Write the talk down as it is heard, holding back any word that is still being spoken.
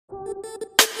Hello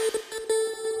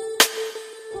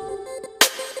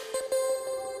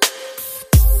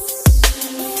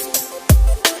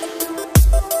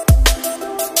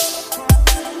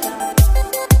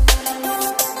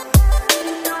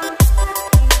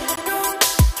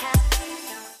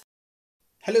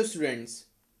students,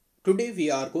 today we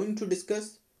are going to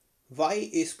discuss why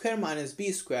a square minus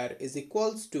b square is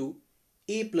equals to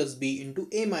a plus b into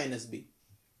a minus b.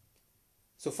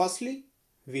 So firstly,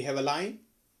 we have a line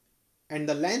and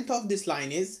the length of this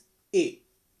line is a,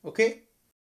 okay?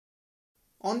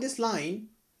 On this line,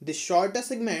 this shorter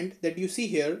segment that you see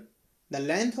here, the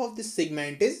length of this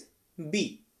segment is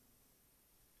b.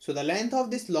 So the length of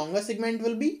this longer segment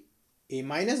will be a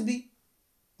minus b,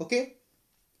 okay?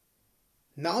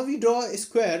 Now we draw a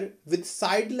square with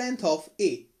side length of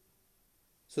a.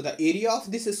 So the area of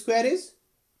this square is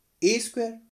a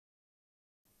square.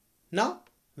 Now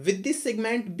with this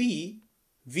segment b,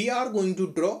 we are going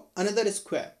to draw another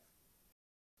square.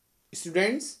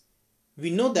 Students, we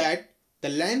know that the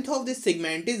length of this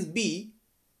segment is b.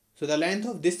 So the length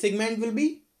of this segment will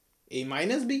be a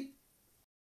minus b.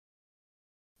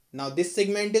 Now this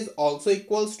segment is also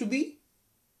equals to b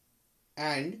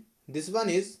and this one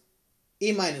is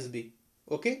a minus b,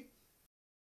 okay?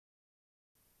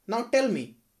 Now tell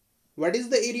me, what is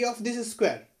the area of this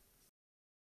square?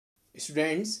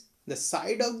 Students, the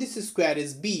side of this square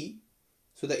is b,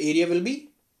 so the area will be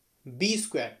b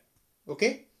square,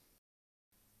 okay?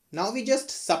 Now we just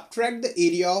subtract the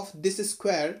area of this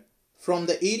square from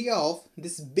the area of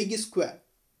this big square.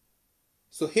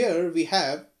 So here we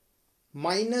have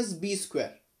minus b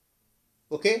square,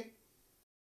 okay?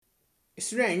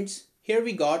 Students, here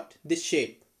we got this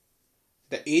shape.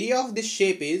 The area of this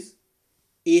shape is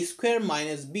a square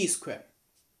minus b square.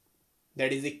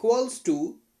 That is equals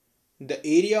to the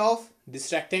area of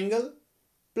this rectangle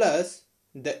plus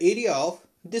the area of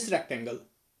this rectangle.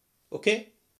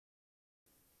 Okay?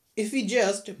 If we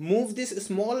just move this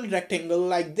small rectangle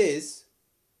like this,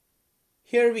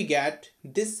 here we get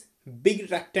this big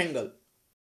rectangle.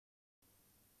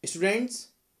 Students,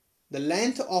 the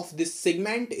length of this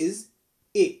segment is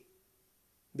a.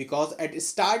 Because at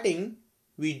starting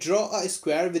we draw a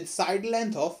square with side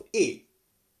length of a.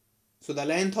 So the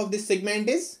length of this segment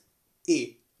is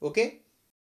a, okay?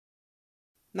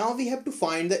 Now we have to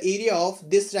find the area of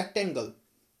this rectangle.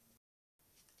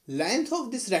 Length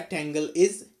of this rectangle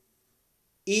is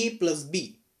a plus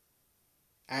b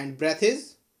and breadth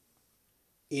is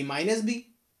a minus b.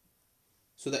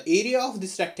 So the area of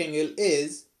this rectangle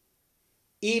is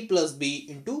a plus b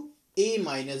into a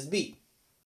minus b.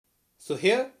 So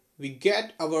here we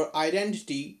get our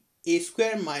identity a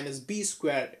square minus b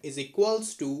square is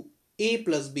equals to a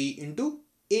plus b into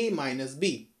a minus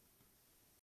b.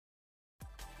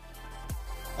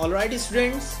 Alright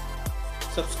students,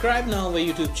 subscribe now our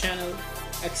YouTube channel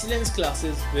Excellence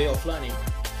Classes Way of Learning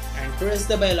and press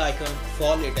the bell icon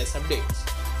for latest updates.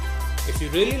 If you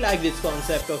really like this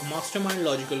concept of mastermind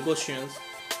logical questions,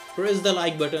 press the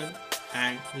like button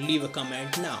and leave a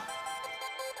comment now.